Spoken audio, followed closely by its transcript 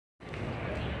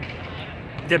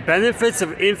The benefits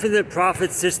of infinite profit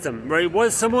system, right? What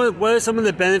are some of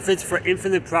the benefits for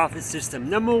infinite profit system?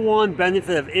 Number one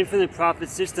benefit of infinite profit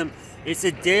system is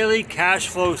a daily cash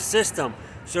flow system.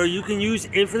 So you can use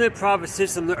infinite profit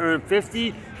system to earn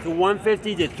 $50 to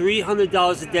 $150 to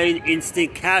 $300 a day in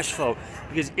instant cash flow.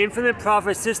 Because infinite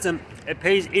profit system, it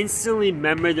pays instantly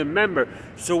member to member.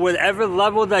 So whatever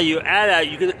level that you at,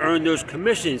 you can earn those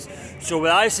commissions. So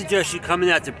what I suggest you come in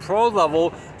at the pro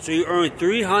level, so you earn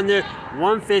 $300,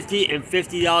 $150, and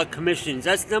 $50 commissions.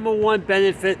 That's number one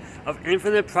benefit of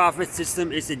infinite profit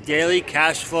system is the daily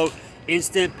cash flow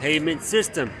instant payment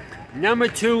system. Number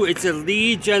two, it's a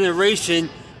lead generation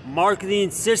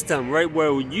marketing system, right,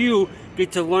 where you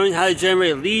get to learn how to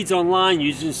generate leads online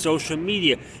using social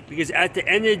media. Because at the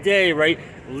end of the day, right,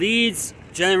 leads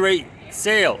generate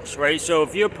sales, right? So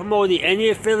if you're promoting any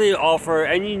affiliate offer,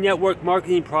 any network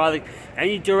marketing product,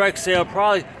 any direct sale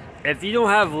product, if you don't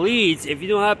have leads, if you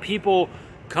don't have people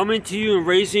coming to you and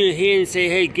raising your hand and say,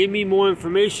 hey, give me more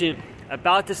information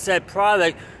about the said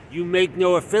product, you make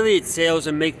no affiliate sales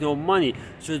and make no money.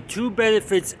 So the two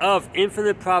benefits of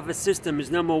infinite profit system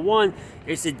is number one,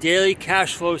 it's a daily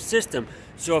cash flow system.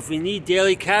 So if you need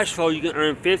daily cash flow, you can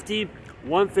earn $50,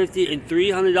 $150, and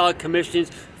 $300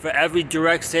 commissions for every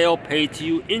direct sale paid to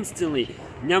you instantly.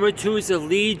 Number two is a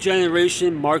lead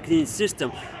generation marketing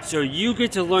system. So you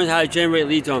get to learn how to generate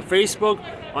leads on Facebook,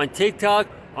 on TikTok,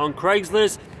 on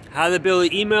Craigslist, how to build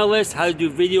an email list, how to do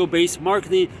video-based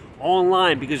marketing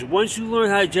online. Because once you learn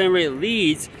how to generate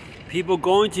leads, people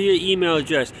going to your email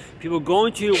address, people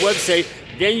going to your website,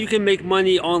 then you can make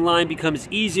money online. Becomes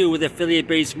easier with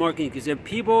affiliate-based marketing, because if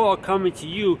people are coming to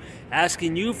you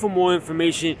asking you for more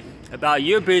information about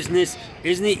your business,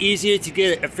 isn't it easier to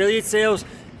get affiliate sales,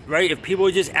 right? If people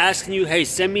are just asking you, hey,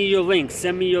 send me your link,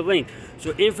 send me your link.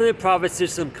 So infinite profit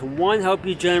system can, one, help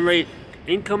you generate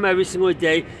income every single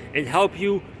day and help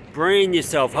you brand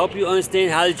yourself, help you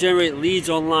understand how to generate leads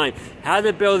online, how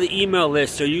to build an email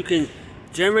list so you can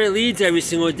generate leads every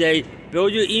single day,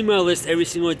 build your email list every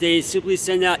single day, and simply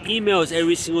send out emails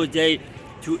every single day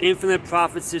to infinite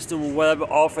profit system or whatever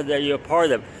offer that you're a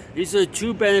part of. These are the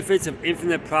two benefits of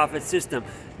infinite profit system.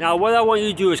 Now what I want you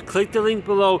to do is click the link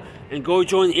below and go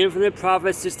join the infinite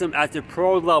profit system at the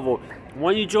pro level.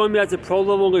 When you join me at the pro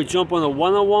level, I'm going to jump on a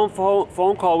one-on-one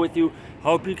phone call with you,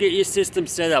 help you get your system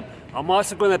set up. I'm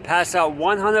also going to pass out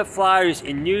 100 flyers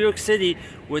in New York City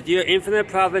with your infinite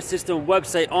profit system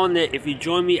website on there if you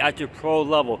join me at the pro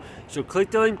level. So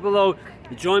click the link below,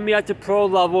 join me at the pro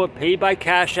level, paid by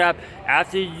Cash App.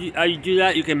 After you do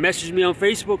that, you can message me on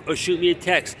Facebook or shoot me a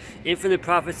text. Infinite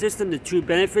profit system, the two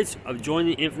benefits of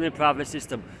joining the infinite profit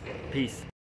system. Peace.